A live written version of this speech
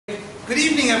Good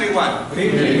evening, everyone. Good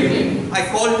evening. I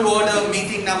call to order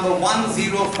meeting number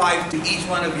 105 to each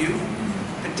one of you,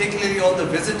 particularly all the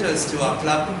visitors to our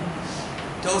club.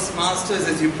 Toastmasters,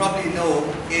 as you probably know,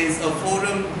 is a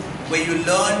forum where you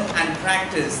learn and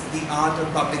practice the art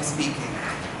of public speaking.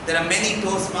 There are many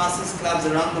Toastmasters clubs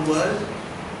around the world,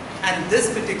 and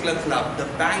this particular club, the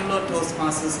Bangalore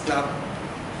Toastmasters Club,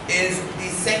 is the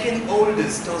second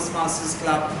oldest Toastmasters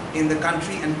club in the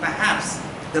country and perhaps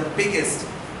the biggest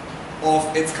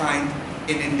of its kind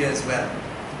in India as well.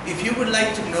 If you would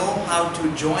like to know how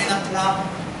to join a club,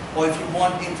 or if you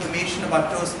want information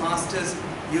about Toastmasters,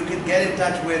 you can get in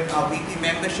touch with our weekly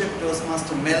membership,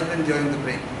 Toastmaster Melvin, during the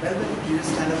break. Melvin, would you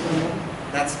just stand up for a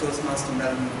moment? That's Toastmaster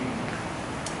Melvin.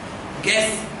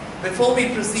 Guests, before we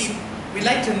proceed, we'd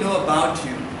like to know about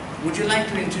you. Would you like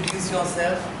to introduce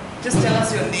yourself? Just tell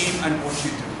us your name and what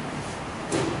you do.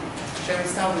 Shall we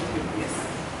start with you? Yes.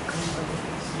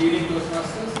 Leading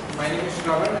Toastmasters. My name is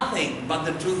Cherian. Nothing but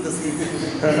the truth this evening.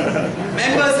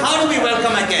 Members, how do we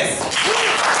welcome our guests?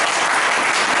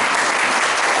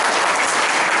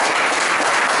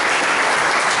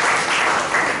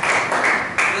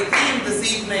 The theme this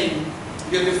evening,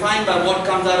 you're defined by what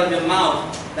comes out of your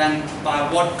mouth than by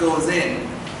what goes in,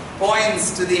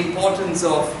 points to the importance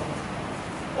of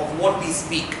what we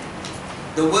speak.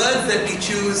 The words that we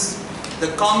choose,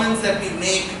 the comments that we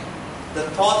make, the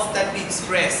thoughts that we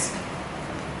express.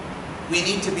 We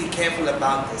need to be careful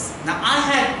about this. Now, I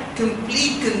had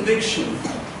complete conviction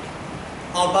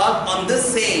on this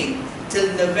saying till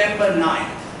November 9th.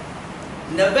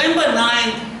 November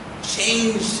 9th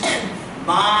changed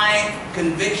my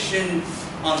conviction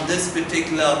on this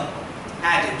particular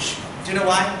adage. Do you know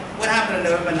why? What happened on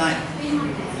November 9th?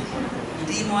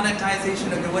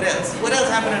 Demonetization. Okay, what else? What else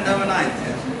happened on November 9th?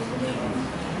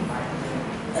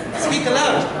 Speak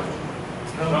aloud.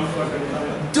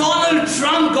 Donald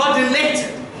Trump got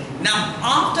elected. Now,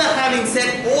 after having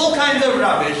said all kinds of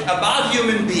rubbish about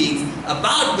human beings,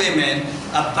 about women,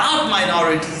 about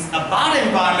minorities, about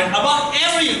environment, about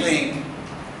everything,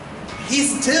 he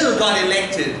still got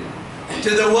elected to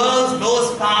the world's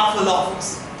most powerful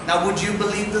office. Now, would you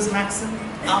believe this maxim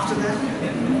after that?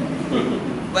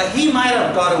 Well, he might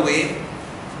have got away,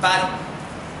 but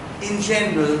in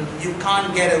general, you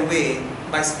can't get away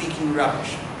by speaking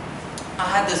rubbish. I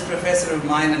had this professor of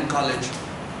mine in college.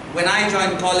 When I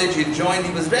joined college, he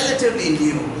was relatively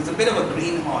new. He was a bit of a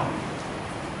greenhorn.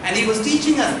 And he was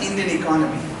teaching us Indian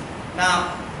economy.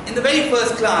 Now, in the very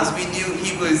first class, we knew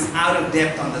he was out of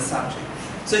depth on the subject.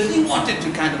 So he wanted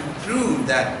to kind of prove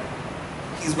that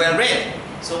he's well read.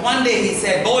 So one day he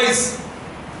said, "Boys,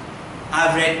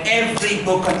 I've read every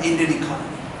book on Indian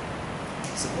economy."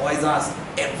 So boys asked,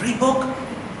 "Every book?"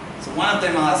 So one of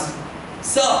them asked,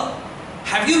 "Sir,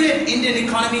 have you read Indian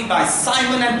Economy by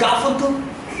Simon and Garfunkel?"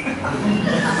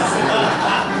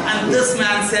 And this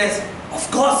man says, "Of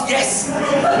course, yes."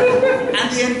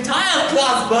 And the entire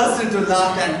class burst into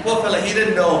laughter, and poor fella, he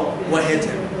didn't know what hit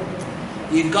him.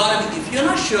 You've got to be, if you're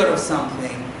not sure of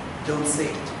something, don't say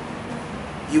it.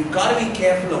 You've got to be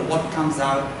careful of what comes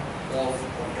out of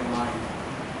your mind.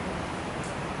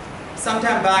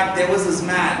 Sometime back, there was this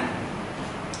man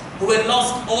who had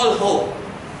lost all hope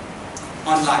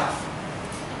on life.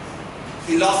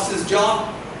 He lost his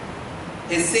job,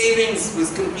 his savings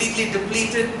was completely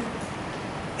depleted,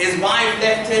 his wife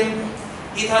left him,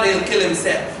 he thought he'll kill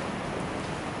himself.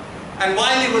 And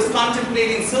while he was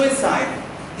contemplating suicide,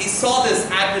 he saw this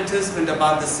advertisement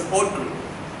about the support group.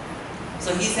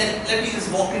 So he said, "Let me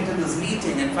just walk into this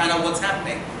meeting and find out what's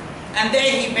happening." And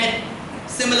there he met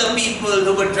similar people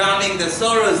who were drowning their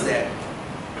sorrows there.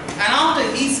 And after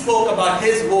he spoke about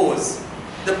his woes,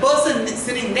 the person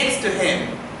sitting next to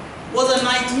him was a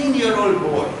 19-year-old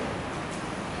boy.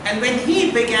 And when he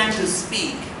began to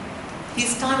speak, he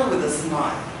started with a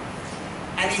smile.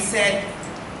 And he said,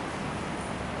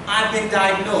 "I've been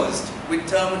diagnosed with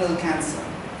terminal cancer.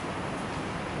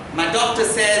 My doctor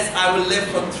says I will live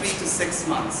for 3 to 6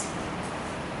 months.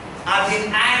 I've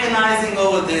been agonizing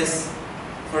over this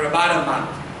for about a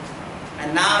month.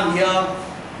 And now I'm here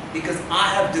because I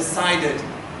have decided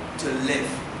to live.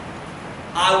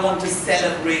 I want to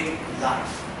celebrate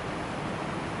life."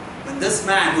 When this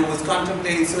man who was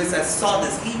contemplating suicide saw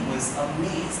this, he was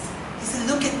amazed. He said,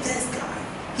 "Look at this guy.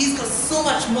 He's got so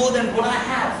much more than what I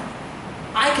have.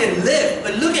 I can live,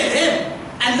 but look at him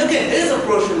and look at his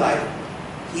approach to life."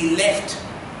 He left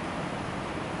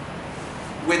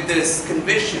with this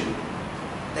conviction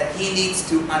that he needs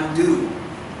to undo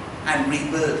and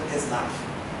rebuild his life.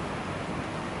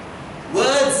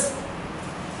 Words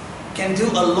can do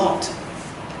a lot.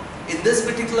 In this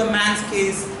particular man's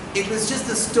case, it was just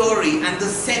the story and the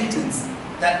sentence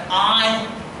that I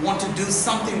want to do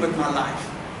something with my life.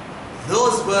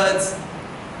 Those words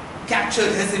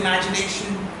captured his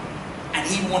imagination and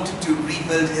he wanted to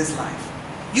rebuild his life.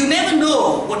 You never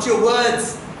know what your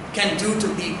words can do to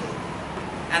people,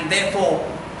 and therefore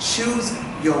choose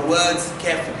your words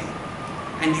carefully.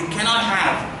 And you cannot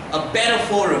have a better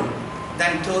forum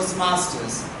than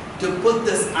Toastmasters to put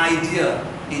this idea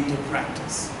into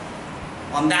practice.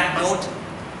 On that note,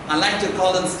 I'd like to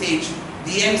call on stage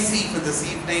the MC for this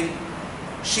evening.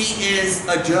 She is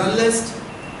a journalist.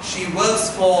 She works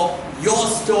for Your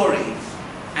Story,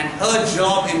 and her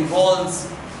job involves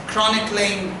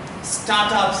chronicling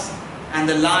startups and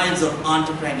the lives of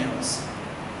entrepreneurs.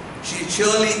 She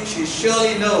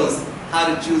surely knows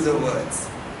how to choose her words.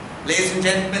 Ladies and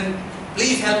gentlemen,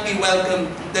 please help me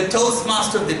welcome the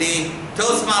Toastmaster of the day,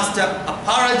 Toastmaster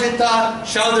Aparajita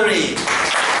Chaudhary.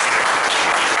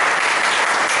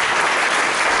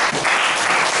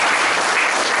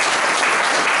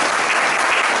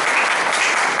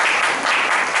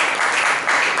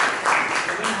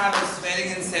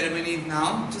 Ceremony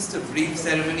now, just a brief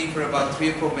ceremony for about 3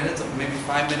 or 4 minutes, or maybe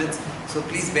 5 minutes. So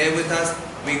please bear with us.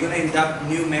 We're going to induct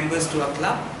new members to our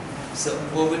club. So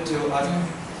over to our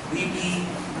VP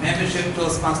membership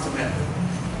Toastmaster member.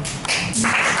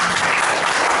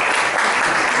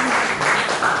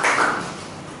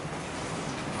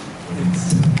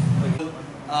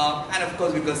 And of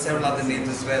course we've got several other names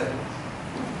as well.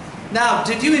 Now,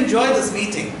 did you enjoy this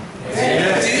meeting?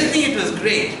 Yes. Do you think it was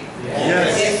great?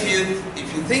 Yes.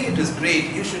 If you think it was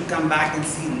great, you should come back and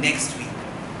see next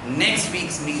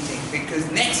week's meeting, because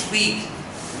next week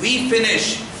we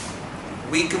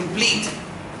complete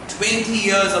 20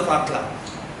 years of our club.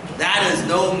 That is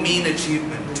no mean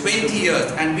achievement. 20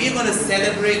 years, and we're going to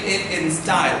celebrate it in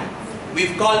style.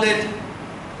 We've called it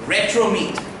Retro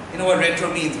Meet. You know what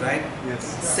retro means, right? Yes.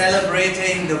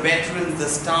 Celebrating the veterans, the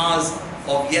stars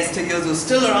of yesteryears who are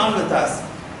still around with us.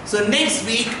 So next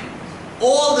week,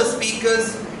 all the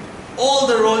speakers, all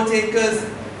the role takers,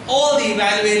 all the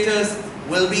evaluators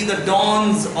will be the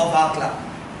dons of our club.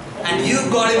 And you've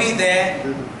got to be there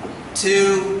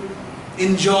to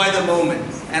enjoy the moment.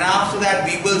 And after that,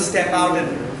 we will step out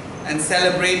and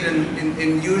celebrate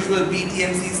in usual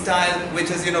BTMC style, which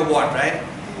is, you know what, right?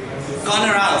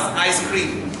 Corner house, ice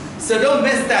cream. So don't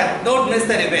miss that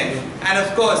event. And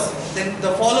of course, then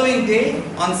the following day,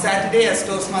 on Saturday, as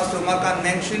Toastmaster Umar Khan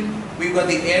mentioned, we've got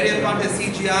the area contest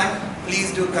CGI.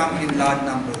 Please do come in large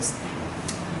numbers.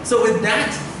 So with that,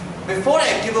 before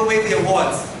I give away the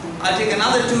awards, I'll take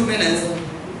another 2 minutes.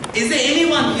 Is there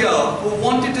anyone here who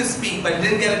wanted to speak but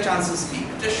didn't get a chance to speak?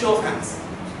 Just show of hands.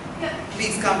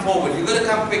 Please come forward. You've got to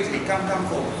come quickly. Come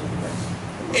forward.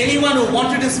 Anyone who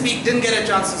wanted to speak, didn't get a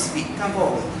chance to speak, come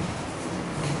forward.